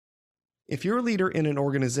If you're a leader in an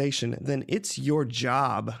organization, then it's your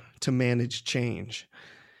job to manage change.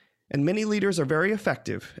 And many leaders are very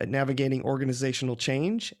effective at navigating organizational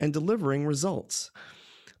change and delivering results.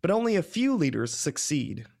 But only a few leaders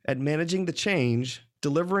succeed at managing the change,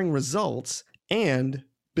 delivering results, and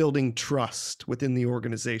building trust within the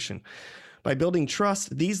organization. By building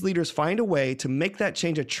trust, these leaders find a way to make that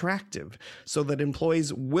change attractive so that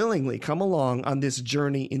employees willingly come along on this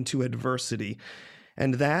journey into adversity.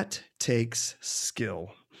 And that takes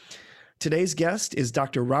skill. Today's guest is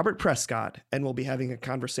Dr. Robert Prescott, and we'll be having a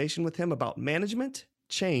conversation with him about management,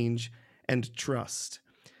 change, and trust.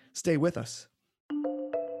 Stay with us.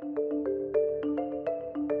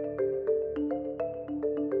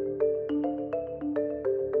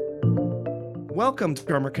 Welcome to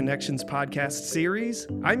Crummer Connections podcast series.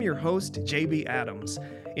 I'm your host, JB Adams.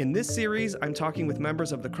 In this series, I'm talking with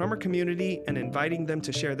members of the Crummer community and inviting them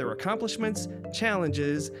to share their accomplishments,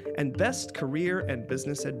 challenges, and best career and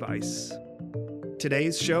business advice.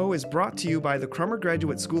 Today's show is brought to you by the Crummer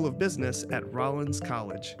Graduate School of Business at Rollins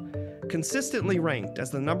College. Consistently ranked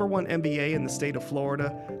as the #1 MBA in the state of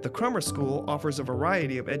Florida, the Crummer School offers a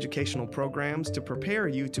variety of educational programs to prepare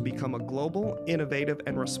you to become a global, innovative,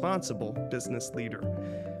 and responsible business leader.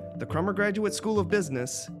 The Crummer Graduate School of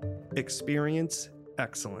Business, experience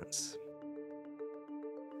excellence.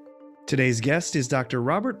 Today's guest is Dr.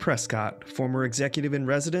 Robert Prescott, former executive in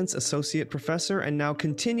residence, associate professor, and now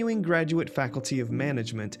continuing graduate faculty of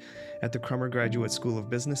management at the Crummer Graduate School of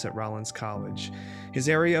Business at Rollins College. His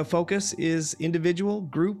area of focus is individual,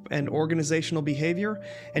 group, and organizational behavior,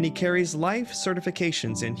 and he carries life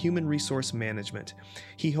certifications in human resource management.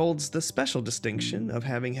 He holds the special distinction of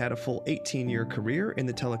having had a full 18-year career in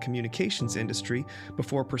the telecommunications industry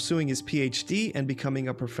before pursuing his PhD and becoming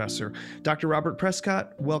a professor. Dr. Robert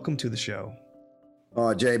Prescott, welcome to the show.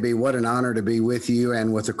 Oh, JB, what an honor to be with you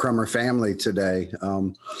and with the Crummer family today.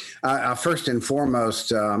 I first and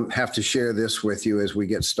foremost have to share this with you as we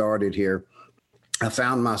get started here. I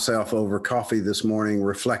found myself over coffee this morning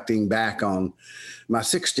reflecting back on my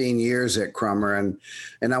 16 years at Crummer,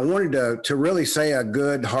 and I wanted to really say a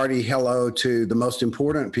good, hearty hello to the most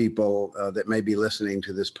important people that may be listening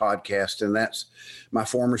to this podcast, and that's my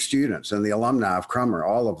former students and the alumni of Crummer,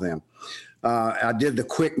 all of them. I did the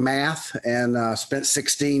quick math and spent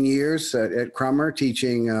 16 years at Crummer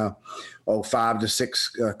teaching 5 to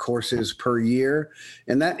 6 courses per year.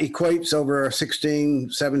 And that equates over a 16,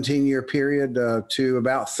 17-year period to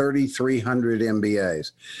about 3,300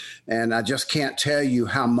 MBAs. And I just can't tell you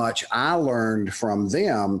how much I learned from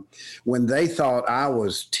them when they thought I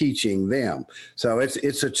was teaching them. So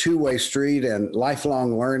it's a two-way street, and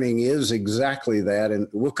lifelong learning is exactly that. And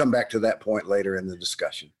we'll come back to that point later in the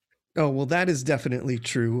discussion. Oh, well, that is definitely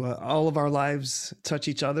true. All of our lives touch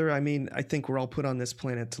each other. I mean, I think we're all put on this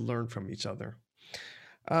planet to learn from each other.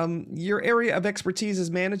 Your area of expertise is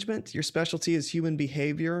management. Your specialty is human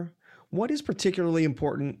behavior. What is particularly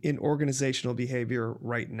important in organizational behavior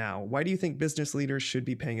right now? Why do you think business leaders should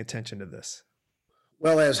be paying attention to this?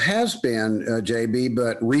 Well, as has been, JB,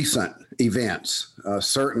 but recent events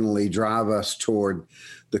certainly drive us toward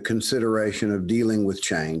the consideration of dealing with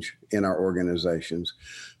change in our organizations.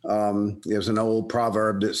 There's an old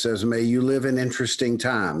proverb that says, "May you live in interesting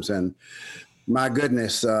times." And my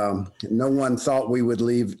goodness, no one thought we would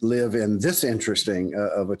live in this interesting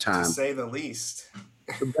of a time. To say the least.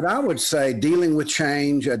 But I would say dealing with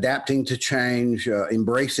change, adapting to change,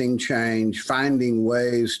 embracing change, finding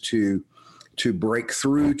ways to break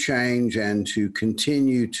through change and to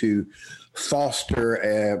continue to foster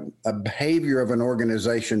a behavior of an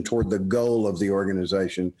organization toward the goal of the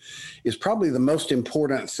organization is probably the most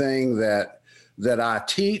important thing that I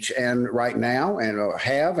teach and right now and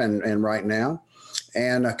have and right now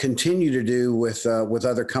and continue to do with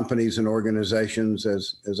other companies and organizations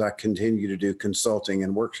as I continue to do consulting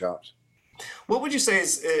and workshops. What would you say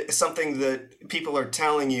is something that people are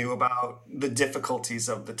telling you about the difficulties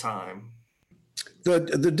of the time?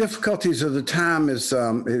 The difficulties of the time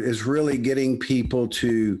is really getting people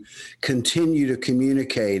to continue to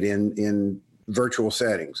communicate in virtual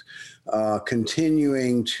settings,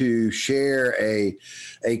 continuing to share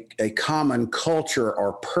a common culture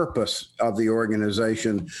or purpose of the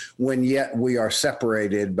organization when yet we are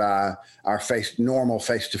separated by our normal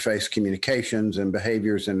face-to-face communications and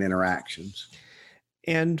behaviors and interactions.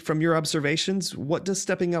 And from your observations, what does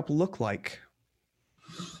stepping up look like?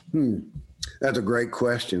 That's a great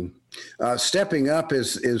question. Stepping up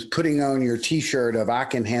is putting on your T-shirt of "I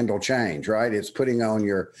can handle change," right? It's putting on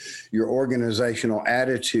your organizational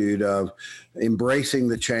attitude of embracing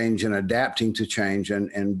the change and adapting to change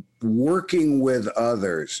and working with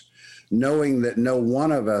others knowing that no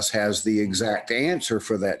one of us has the exact answer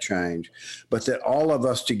for that change, but that all of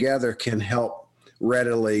us together can help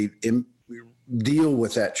readily deal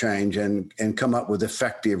with that change and come up with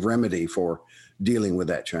effective remedy for dealing with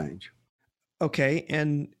that change. Okay,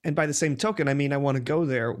 and by the same token, I mean, I want to go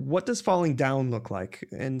there. What does falling down look like?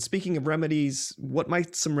 And speaking of remedies, what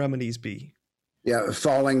might some remedies be? Yeah,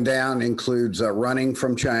 falling down includes running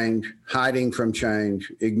from change, hiding from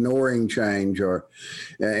change, ignoring change, or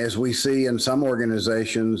as we see in some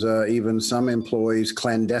organizations, even some employees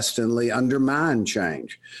clandestinely undermine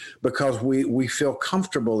change because we feel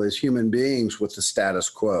comfortable as human beings with the status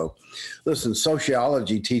quo. Listen,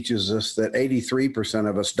 sociology teaches us that 83%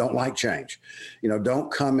 of us don't like change. You know, don't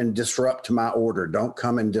come and disrupt my order. Don't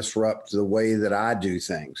come and disrupt the way that I do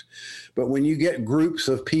things. But when you get groups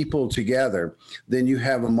of people together, then you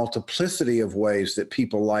have a multiplicity of ways that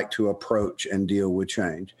people like to approach and deal with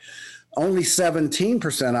change. Only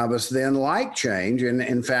 17% of us then like change and,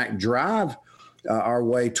 in fact, drive our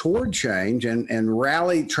way toward change and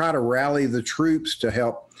try to rally the troops to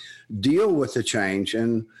help deal with the change.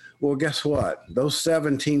 And well, guess what? Those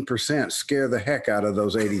 17% scare the heck out of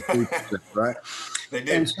those 83%, right? They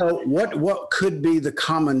do. And so what could be the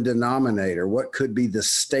common denominator? What could be the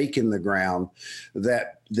stake in the ground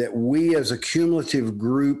that we as a cumulative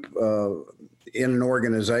group in an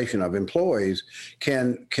organization of employees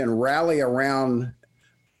can rally around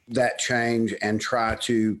that change and try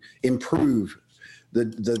to improve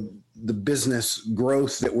the business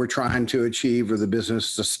growth that we're trying to achieve or the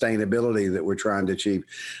business sustainability that we're trying to achieve?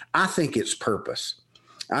 I think it's purpose.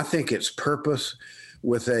 I think it's purpose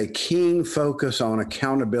with a keen focus on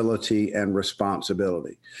accountability and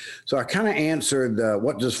responsibility. So I kind of answered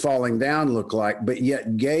what does falling down look like, but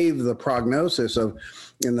yet gave the prognosis of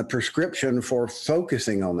in the prescription for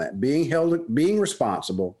focusing on that, being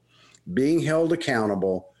responsible, being held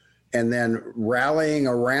accountable, and then rallying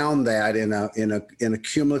around that in a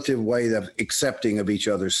cumulative way of accepting of each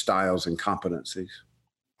other's styles and competencies.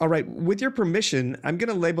 All right, with your permission, I'm going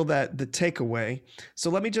to label that the takeaway. So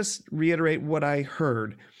let me just reiterate what I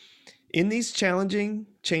heard. In these challenging,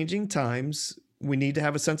 changing times, we need to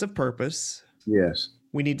have a sense of purpose. Yes.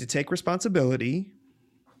 We need to take responsibility.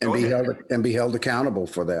 And be held accountable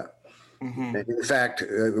for that. Mm-hmm. And in fact,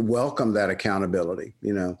 welcome that accountability.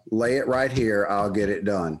 You know, lay it right here, I'll get it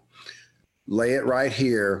done. Lay it right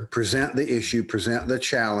here, present the issue, present the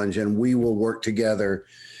challenge, and we will work together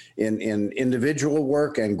in individual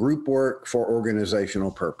work and group work for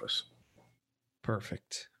organizational purpose.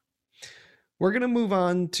 Perfect. We're going to move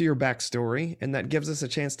on to your backstory, and that gives us a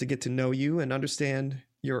chance to get to know you and understand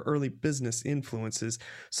your early business influences.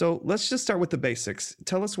 So let's just start with the basics.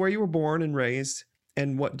 Tell us where you were born and raised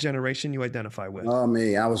and what generation you identify with. Oh,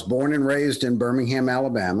 me. I was born and raised in Birmingham,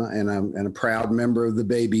 Alabama, and I'm a proud member of the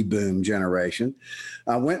baby boom generation.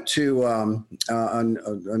 I went to one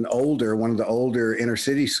of the older inner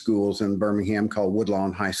city schools in Birmingham called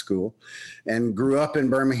Woodlawn High School, and grew up in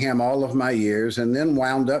Birmingham all of my years, and then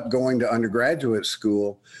wound up going to undergraduate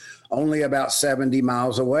school only about 70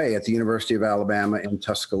 miles away at the University of Alabama in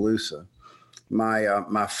Tuscaloosa. My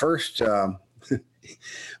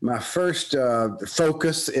first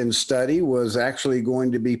focus in study was actually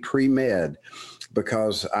going to be pre-med,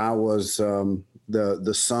 because I was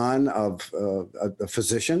the son of a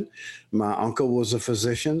physician. My uncle was a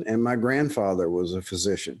physician and my grandfather was a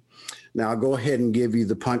physician. Now, I'll go ahead and give you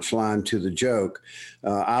the punchline to the joke.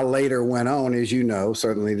 I later went on, as you know,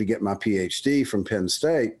 certainly to get my PhD from Penn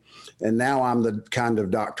State, and now I'm the kind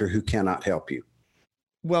of doctor who cannot help you.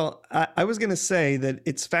 Well, I was going to say that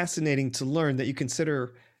it's fascinating to learn that you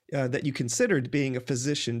considered being a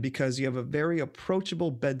physician because you have a very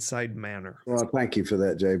approachable bedside manner. Well, thank you for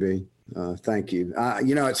that, JB. Thank you.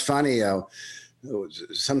 You know, it's funny.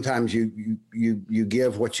 Sometimes you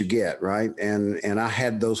give what you get, right? And I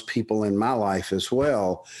had those people in my life as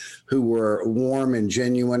well who were warm and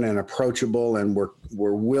genuine and approachable and were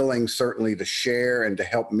willing certainly to share and to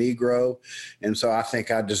help me grow. And so I think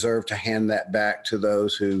I deserve to hand that back to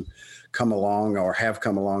those who come along or have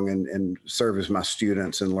come along and serve as my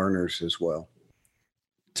students and learners as well.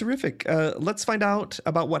 Terrific. Let's find out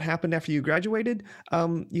about what happened after you graduated.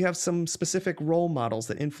 You have some specific role models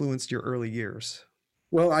that influenced your early years.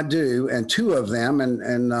 Well, I do, and two of them,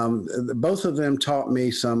 and both of them taught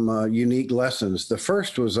me some unique lessons. The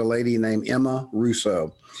first was a lady named Emma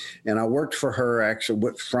Russo, and I worked for her actually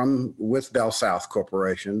with Bell South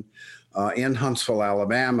Corporation in Huntsville,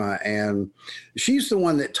 Alabama, and she's the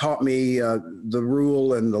one that taught me the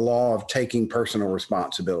rule and the law of taking personal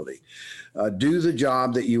responsibility. Do the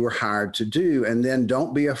job that you were hired to do, and then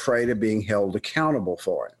don't be afraid of being held accountable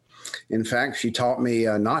for it. In fact, she taught me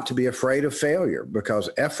not to be afraid of failure, because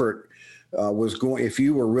effort was going, if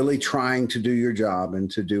you were really trying to do your job and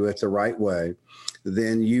to do it the right way,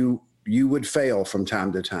 then you would fail from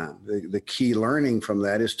time to time. The key learning from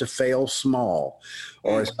that is to fail small,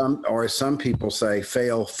 or as some people say,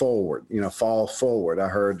 fail forward, fall forward. I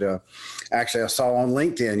heard, actually I saw on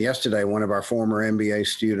LinkedIn yesterday, one of our former MBA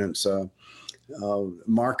students,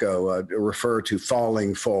 Marco, refer to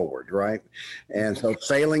falling forward, right? And so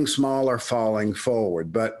failing small or falling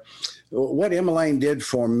forward. But what Emmeline did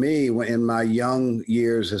for me in my young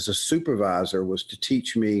years as a supervisor was to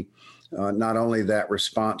teach me not only that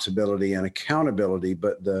responsibility and accountability,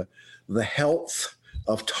 but the health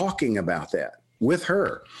of talking about that with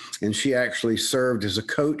her. And she actually served as a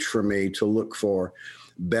coach for me to look for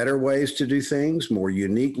better ways to do things, more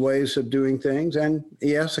unique ways of doing things, and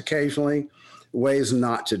yes, occasionally ways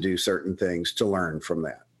not to do certain things, to learn from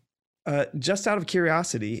that. Just out of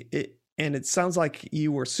curiosity, it sounds like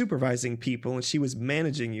you were supervising people and she was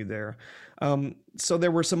managing you there. So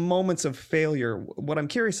there were some moments of failure. What I'm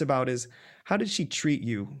curious about is, how did she treat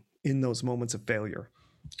you in those moments of failure?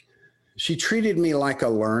 She treated me like a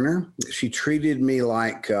learner. She treated me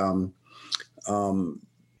like an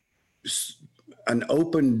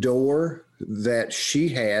open door that she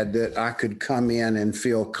had, that I could come in and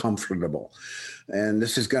feel comfortable. And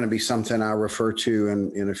this is going to be something I refer to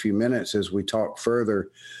in a few minutes as we talk further.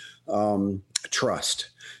 Trust.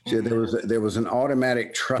 So there was an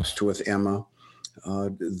automatic trust with Emma,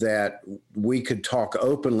 that we could talk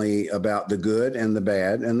openly about the good and the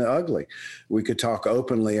bad and the ugly. We could talk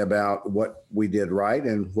openly about what we did right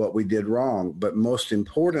and what we did wrong. But most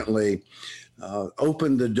importantly,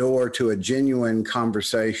 opened the door to a genuine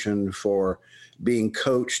conversation for being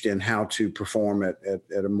coached in how to perform at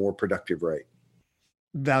a more productive rate.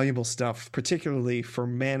 Valuable stuff, particularly for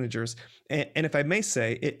managers. And if I may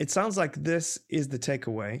say, it sounds like this is the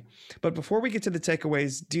takeaway. But before we get to the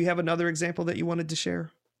takeaways, do you have another example that you wanted to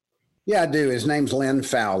share? Yeah, I do. His name's Len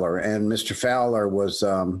Fowler, and Mr. Fowler was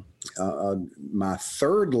my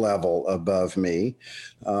third level above me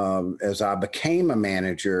as I became a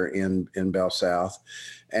manager in Bell South.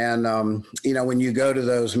 And, when you go to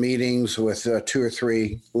those meetings with 2 or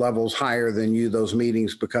 3 levels higher than you, those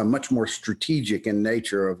meetings become much more strategic in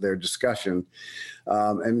nature of their discussion.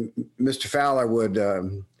 And Mr. Fowler would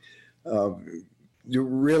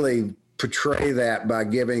really portray that by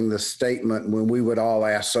giving the statement when we would all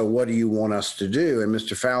ask, "So what do you want us to do?" And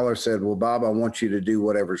Mr. Fowler said, "Well, Bob, I want you to do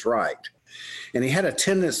whatever's right." And he had a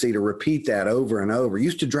tendency to repeat that over and over. It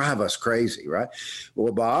used to drive us crazy, right?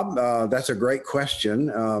 "Well, Bob, that's a great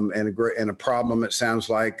question and a problem it sounds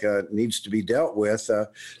like needs to be dealt with.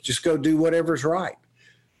 Just go do whatever's right."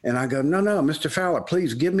 And I go, no, Mr. Fowler,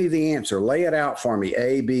 please give me the answer. Lay it out for me,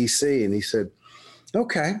 A, B, C. And he said,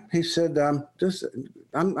 "Okay." He said,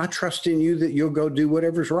 I trust in you that you'll go do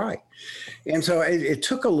whatever's right." And so it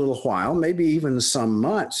took a little while, maybe even some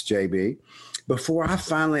months, JB, before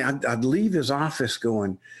I'd leave his office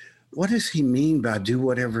going, what does he mean by do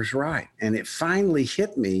whatever's right? And it finally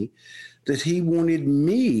hit me that he wanted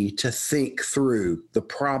me to think through the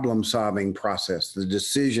problem-solving process, the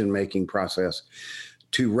decision-making process,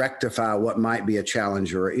 to rectify what might be a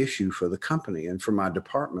challenge or issue for the company and for my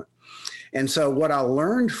department. And so what I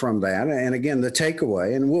learned from that, and again, the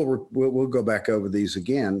takeaway, and we'll go back over these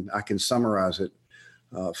again, I can summarize it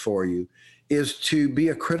for you, is to be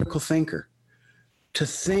a critical thinker, to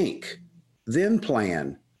think, then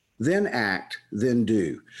plan, then act, then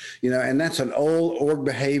do. And that's an old org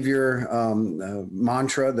behavior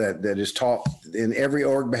mantra that is taught in every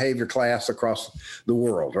org behavior class across the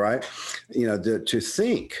world, right? To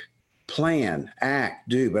think, plan, act,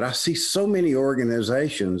 do. But I see so many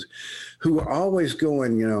organizations who are always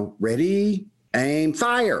going, ready, aim,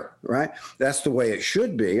 fire, right? That's the way it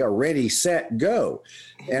should be, a ready, set, go.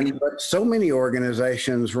 But so many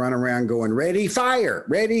organizations run around going, ready, fire,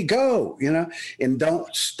 ready, go, and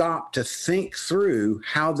don't stop to think through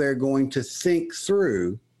how they're going to think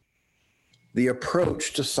through the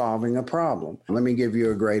approach to solving a problem. Let me give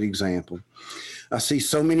you a great example. I see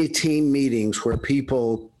so many team meetings where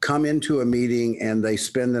people come into a meeting and they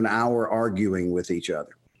spend an hour arguing with each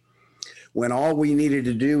other, when all we needed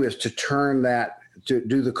to do is to turn that, to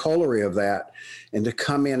do the corollary of that, and to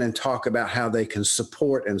come in and talk about how they can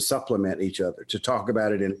support and supplement each other, to talk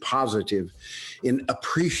about it in positive, in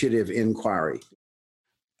appreciative inquiry.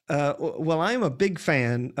 Well, I'm a big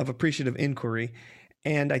fan of appreciative inquiry,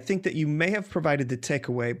 and I think that you may have provided the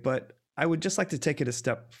takeaway, but I would just like to take it a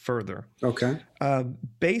step further. Okay.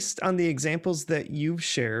 Based on the examples that you've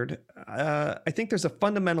shared, I think there's a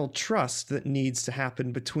fundamental trust that needs to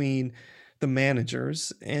happen between the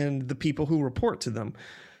managers, and the people who report to them.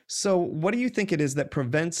 So, what do you think it is that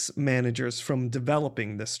prevents managers from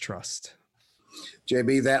developing this trust?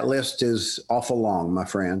 JB, that list is awful long, my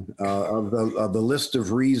friend, of the list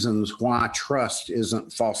of reasons why trust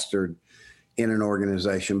isn't fostered in an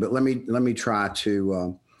organization. But let me try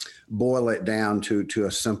to boil it down to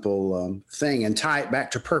a simple thing and tie it back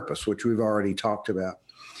to purpose, which we've already talked about.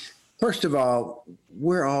 First of all,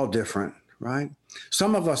 we're all different, right?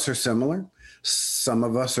 Some of us are similar. Some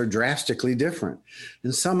of us are drastically different.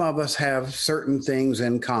 And some of us have certain things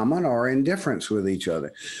in common or in difference with each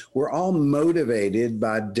other. We're all motivated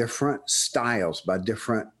by different styles, by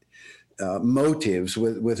different motives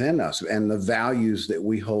within us and the values that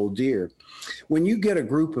we hold dear. When you get a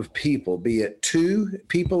group of people, be it 2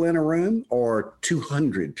 people in a room or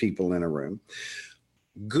 200 people in a room,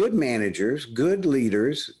 good managers, good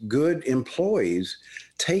leaders, good employees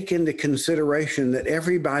take into consideration that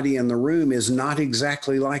everybody in the room is not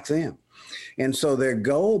exactly like them. And so their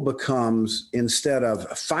goal becomes, instead of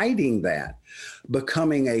fighting that,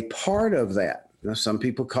 becoming a part of that. Now, some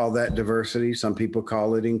people call that diversity. Some people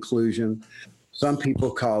call it inclusion. Some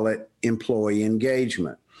people call it employee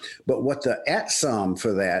engagement. But what the at sum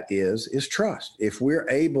for that is trust. If we're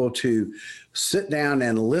able to sit down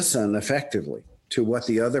and listen effectively to what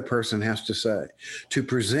the other person has to say, to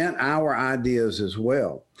present our ideas as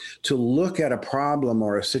well, to look at a problem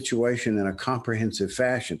or a situation in a comprehensive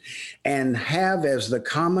fashion, and have as the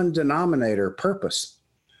common denominator purpose.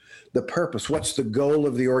 The purpose, what's the goal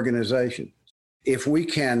of the organization? If we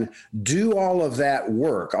can do all of that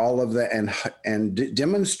work, all of that, and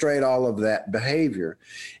demonstrate all of that behavior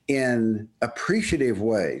in appreciative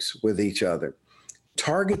ways with each other,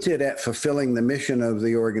 targeted at fulfilling the mission of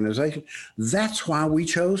the organization, that's why we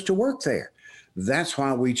chose to work there. That's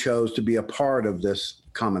why we chose to be a part of this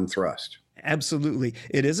common thrust. Absolutely.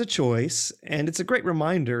 It is a choice, and it's a great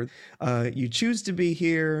reminder. You choose to be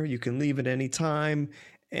here, you can leave at any time,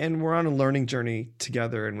 and we're on a learning journey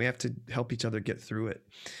together, and we have to help each other get through it.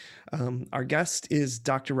 Our guest is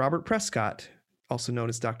Dr. Robert Prescott, also known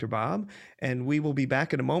as Dr. Bob, and we will be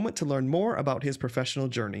back in a moment to learn more about his professional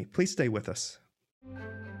journey. Please stay with us.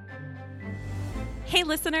 Hey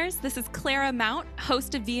listeners, this is Clara Mount,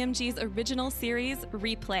 host of VMG's original series,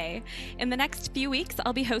 Replay. In the next few weeks,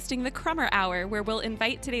 I'll be hosting the Crummer Hour, where we'll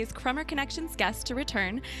invite today's Crummer Connections guests to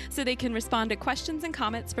return so they can respond to questions and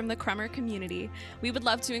comments from the Crummer community. We would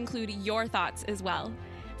love to include your thoughts as well.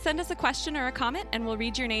 Send us a question or a comment and we'll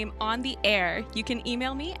read your name on the air. You can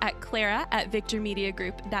email me at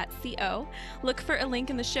clara@victormediagroup.co. Look for a link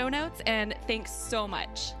in the show notes, and thanks so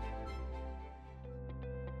much.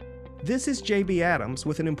 This is JB Adams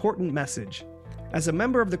with an important message. As a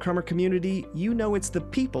member of the Crummer community, you know it's the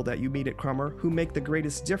people that you meet at Crummer who make the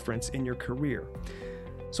greatest difference in your career.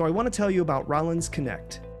 So I want to tell you about Rollins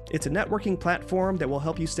Connect. It's a networking platform that will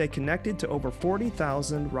help you stay connected to over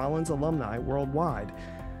 40,000 Rollins alumni worldwide.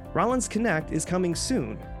 Rollins Connect is coming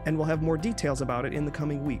soon, and we'll have more details about it in the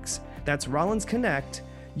coming weeks. That's Rollins Connect,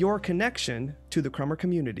 your connection to the Crummer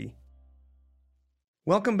community.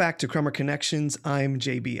 Welcome back to Crummer Connections. I'm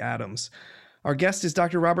JB Adams. Our guest is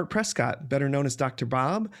Dr. Robert Prescott, better known as Dr.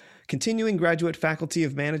 Bob, continuing graduate faculty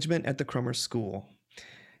of management at the Crummer School.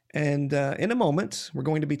 And in a moment, we're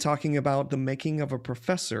going to be talking about the making of a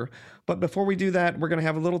professor. But before we do that, we're going to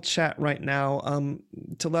have a little chat right now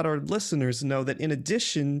to let our listeners know that in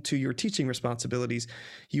addition to your teaching responsibilities,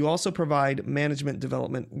 you also provide management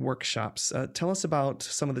development workshops. Tell us about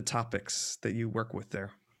some of the topics that you work with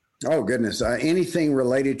there. Oh, goodness. Anything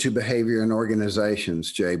related to behavior in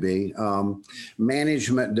organizations, JB.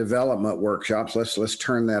 Management development workshops, let's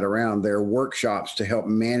turn that around. They're workshops to help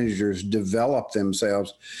managers develop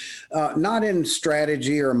themselves, not in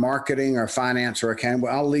strategy or marketing or finance or accounting.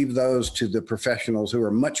 I'll leave those to the professionals who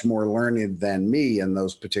are much more learned than me in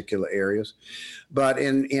those particular areas. But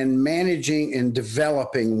in managing and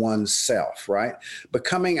developing oneself, right?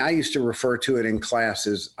 Becoming, I used to refer to it in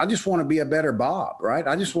classes, I just want to be a better Bob, right?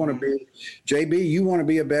 I just want to be JB, you want to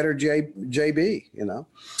be a better JB, you know?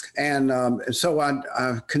 And so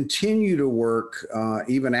I continue to work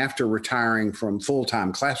even after retiring from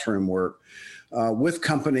full-time classroom work with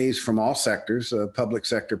companies from all sectors, public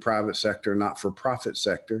sector, private sector, not-for-profit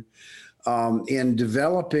sector, in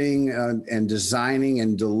developing and designing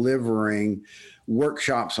and delivering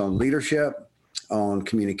workshops on leadership, on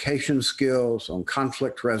communication skills, on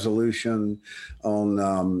conflict resolution,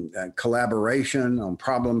 on collaboration, on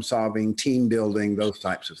problem solving, team building, those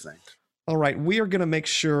types of things. All right, we are going to make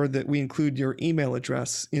sure that we include your email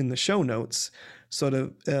address in the show notes so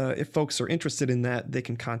that if folks are interested in that, they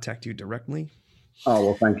can contact you directly. Oh,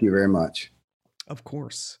 well, thank you very much. Of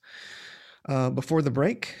course. Before the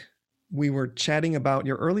break, we were chatting about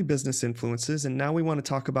your early business influences, and now we want to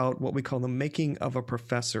talk about what we call the making of a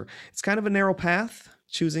professor. It's kind of a narrow path,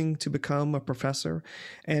 choosing to become a professor.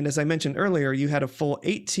 And as I mentioned earlier, you had a full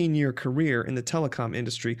 18-year career in the telecom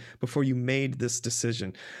industry before you made this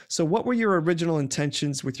decision. So what were your original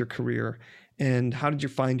intentions with your career, and how did you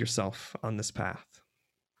find yourself on this path?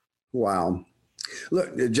 Wow.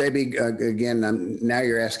 Look, JB, again, now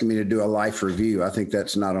you're asking me to do a life review. I think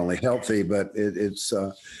that's not only healthy, but it's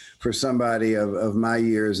for somebody of my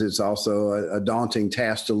years, it's also a daunting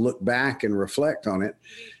task to look back and reflect on it.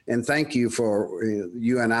 And thank you for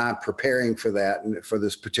you and I preparing for that and for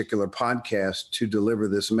this particular podcast to deliver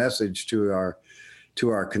this message to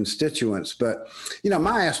our constituents. But,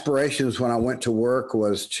 my aspirations when I went to work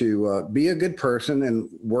was to be a good person and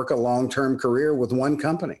work a long-term career with one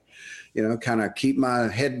company. Kind of keep my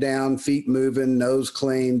head down, feet moving, nose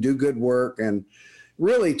clean, do good work, and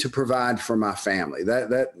really to provide for my family.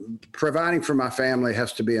 That providing for my family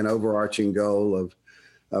has to be an overarching goal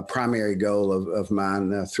a primary goal of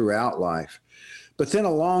mine throughout life. But then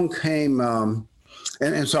along came,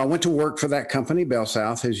 and so I went to work for that company,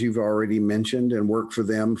 BellSouth, as you've already mentioned, and worked for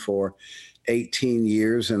them for 18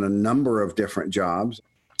 years in a number of different jobs.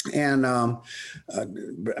 And I'm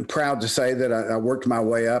proud to say that I worked my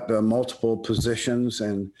way up multiple positions,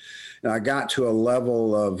 and I got to a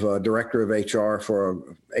level of director of HR for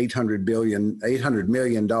a $800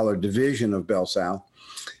 million division of BellSouth.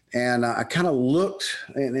 And I kind of looked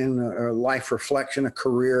in a life reflection, a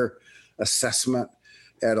career assessment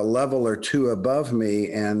at a level or two above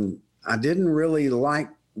me, and I didn't really like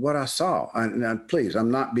what I saw. Now, please,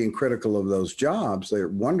 I'm not being critical of those jobs. They're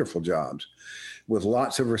wonderful jobs with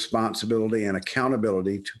lots of responsibility and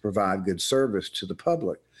accountability to provide good service to the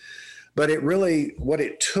public. But what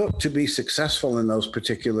it took to be successful in those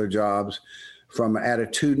particular jobs from an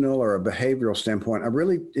attitudinal or a behavioral standpoint,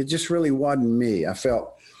 it just really wasn't me. I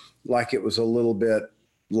felt like it was a little bit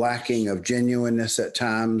lacking of genuineness at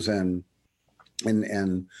times and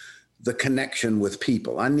the connection with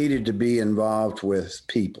people. I needed to be involved with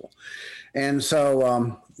people. And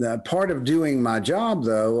so part of doing my job,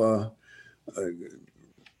 though,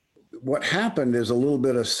 what happened is a little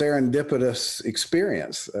bit of serendipitous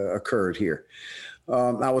experience occurred here.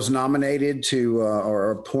 I was nominated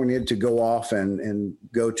or appointed to go off and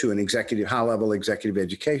go to an high-level executive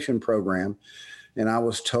education program. And I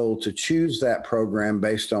was told to choose that program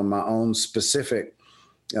based on my own specific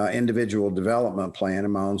individual development plan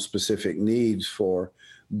and my own specific needs for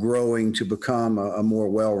growing to become a more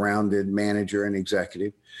well-rounded manager and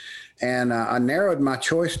executive. And I narrowed my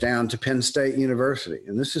choice down to Penn State University.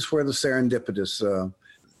 And this is where the serendipitous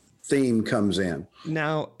theme comes in.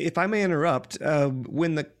 Now, if I may interrupt,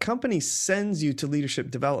 when the company sends you to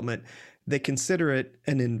leadership development, they consider it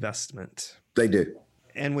an investment. They do.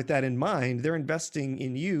 And with that in mind, they're investing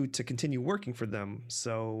in you to continue working for them.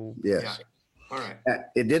 So yes. Yeah. All right.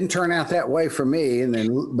 It didn't turn out that way for me,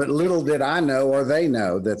 but little did I know, or they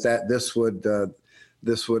know, that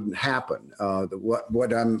this would happen.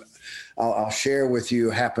 What I'll share with you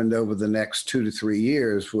happened over the next 2 to 3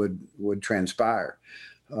 years would transpire.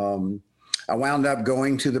 I wound up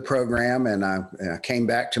going to the program, and I came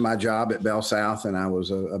back to my job at BellSouth, and I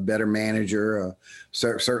was a better manager,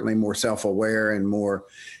 certainly more self-aware and more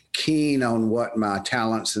keen on what my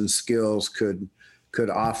talents and skills could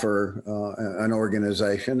offer an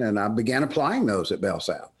organization. And I began applying those at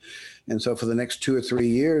BellSouth. And so for the next 2 or 3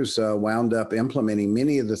 years, wound up implementing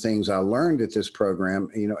many of the things I learned at this program,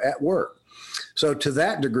 at work. So to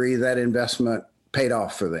that degree, that investment paid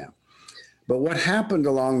off for them. But what happened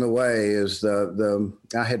along the way is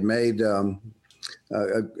I had made a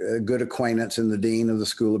good acquaintance in the dean of the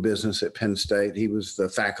School of Business at Penn State. He was the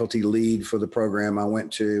faculty lead for the program I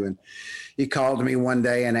went to, and he called me one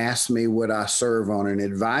day and asked me would I serve on an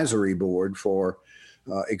advisory board for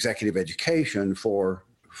executive education for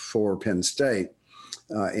Penn State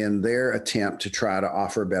in their attempt to try to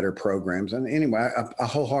offer better programs. And anyway, I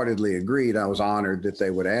wholeheartedly agreed. I was honored that they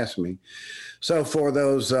would ask me. So for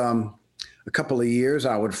those a couple of years,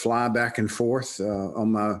 I would fly back and forth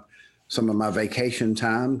on some of my vacation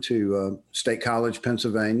time to State College,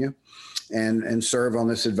 Pennsylvania, and serve on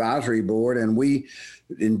this advisory board. And we,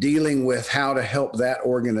 in dealing with how to help that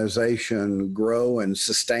organization grow and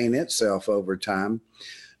sustain itself over time,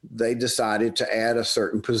 they decided to add a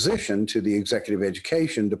certain position to the executive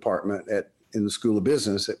education department in the School of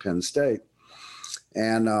Business at Penn State.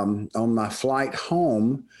 And on my flight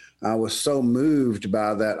home, I was so moved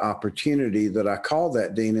by that opportunity that I called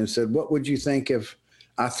that dean and said, what would you think if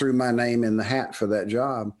I threw my name in the hat for that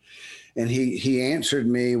job? And he answered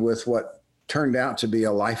me with what turned out to be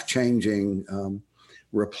a life-changing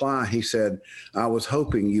reply. He said, I was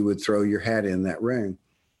hoping you would throw your hat in that ring.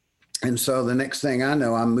 And so the next thing I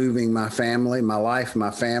know, I'm moving my family, my life, my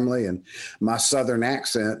family, and my Southern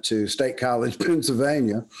accent to State College,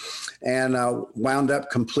 Pennsylvania, and wound up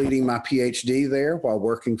completing my PhD there while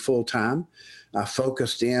working full time. I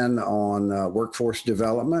focused in on workforce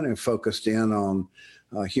development and focused in on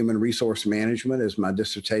human resource management as my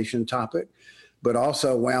dissertation topic, but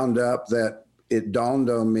also wound up that it dawned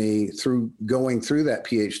on me through going through that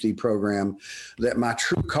PhD program that my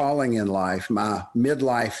true calling in life, my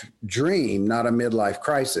midlife dream, not a midlife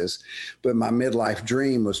crisis, but my midlife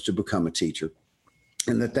dream was to become a teacher,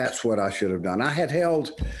 and that's what I should have done. I had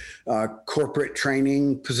held corporate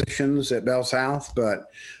training positions at Bell South, but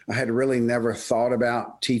I had really never thought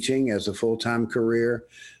about teaching as a full-time career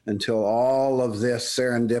until all of this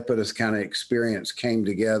serendipitous kind of experience came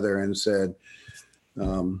together and said,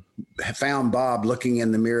 found Bob looking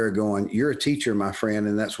in the mirror going, you're a teacher, my friend,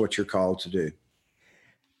 and that's what you're called to do.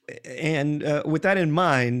 And with that in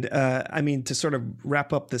mind, to sort of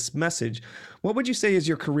wrap up this message, what would you say is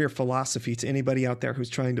your career philosophy to anybody out there who's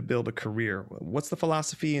trying to build a career? What's the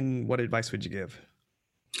philosophy, and what advice would you give?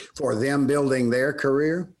 For them building their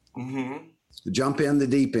career? Jump in the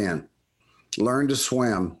deep end. Learn to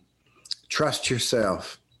swim. Trust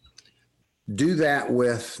yourself. Do that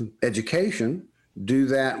with education. Do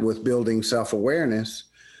that with building self-awareness.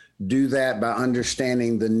 Do that by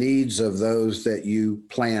understanding the needs of those that you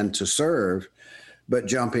plan to serve, but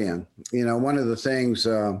jump in. You know, one of the things,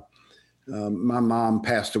 my mom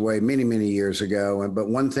passed away many, many years ago, but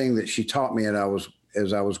one thing that she taught me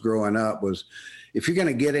as I was growing up was, if you're going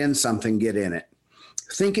to get in something, get in it.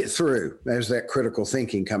 Think it through. There's that critical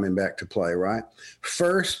thinking coming back to play, right?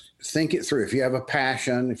 First, think it through. If you have a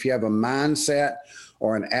passion, if you have a mindset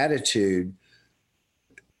or an attitude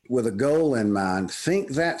with a goal in mind, think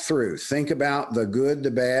that through. Think about the good,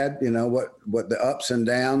 the bad, you know, what the ups and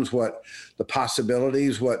downs, what the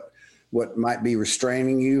possibilities, what might be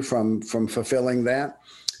restraining you from fulfilling that.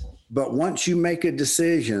 But once you make a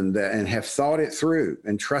decision and have thought it through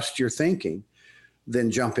and trust your thinking,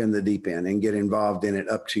 then jump in the deep end and get involved in it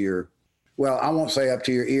up to your, well, I won't say up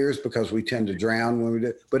to your ears because we tend to drown when we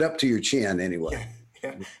do, but up to your chin anyway.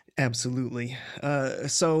 Absolutely.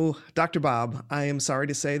 So, Dr. Bob, I am sorry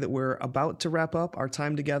to say that we're about to wrap up our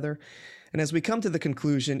time together. And as we come to the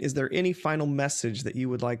conclusion, is there any final message that you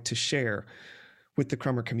would like to share with the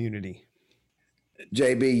Crummer community?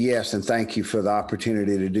 JB, yes, and thank you for the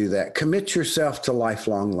opportunity to do that. Commit yourself to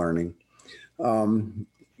lifelong learning.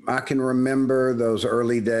 I can remember those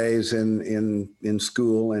early days in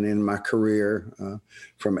school and in my career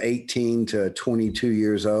from 18 to 22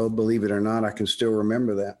 years old. Believe it or not, I can still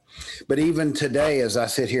remember that. But even today, as I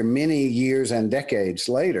sit here many years and decades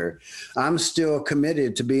later, I'm still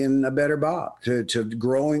committed to being a better Bob, to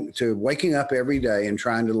growing, to waking up every day and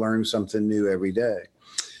trying to learn something new every day.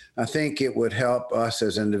 I think it would help us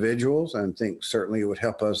as individuals, and I think certainly it would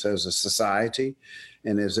help us as a society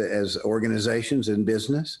and as organizations and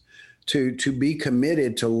business to be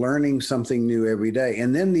committed to learning something new every day.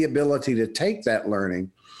 And then the ability to take that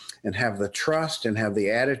learning and have the trust and have the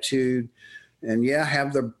attitude and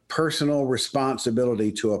have the personal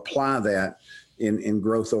responsibility to apply that in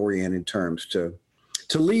growth-oriented terms, to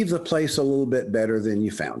leave the place a little bit better than you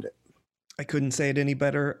found it. I couldn't say it any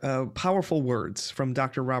better. Powerful words from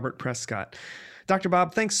Dr. Robert Prescott. Dr.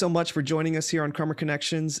 Bob, thanks so much for joining us here on Crummer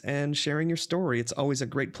Connections and sharing your story. It's always a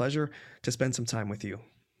great pleasure to spend some time with you.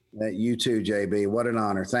 You too, JB. What an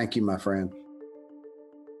honor. Thank you, my friend.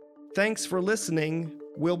 Thanks for listening.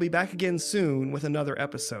 We'll be back again soon with another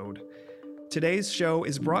episode. Today's show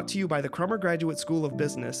is brought to you by the Crummer Graduate School of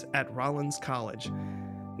Business at Rollins College.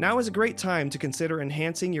 Now is a great time to consider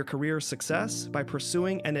enhancing your career success by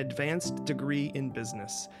pursuing an advanced degree in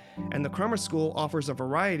business. And the Crummer School offers a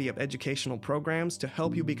variety of educational programs to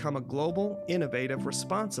help you become a global, innovative,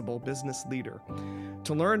 responsible business leader.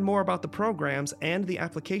 To learn more about the programs and the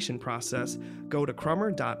application process, go to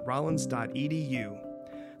crummer.rollins.edu.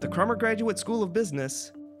 The Crummer Graduate School of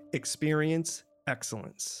Business, experience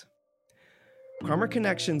excellence. Crummer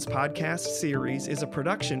Connections podcast series is a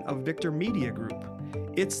production of Victor Media Group.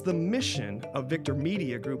 It's the mission of Victor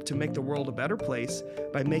Media Group to make the world a better place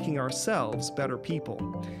by making ourselves better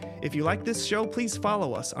people. If you like this show, please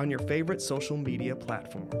follow us on your favorite social media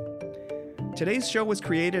platform. Today's show was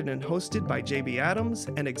created and hosted by JB Adams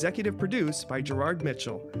and executive produced by Gerard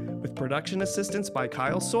Mitchell, with production assistance by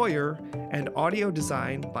Kyle Sawyer and audio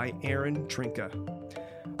design by Aaron Trinka.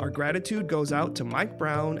 Our gratitude goes out to Mike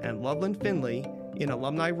Brown and Loveland Finley in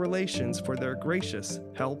Alumni Relations for their gracious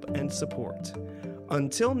help and support.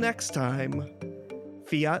 Until next time,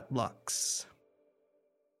 Fiat Lux.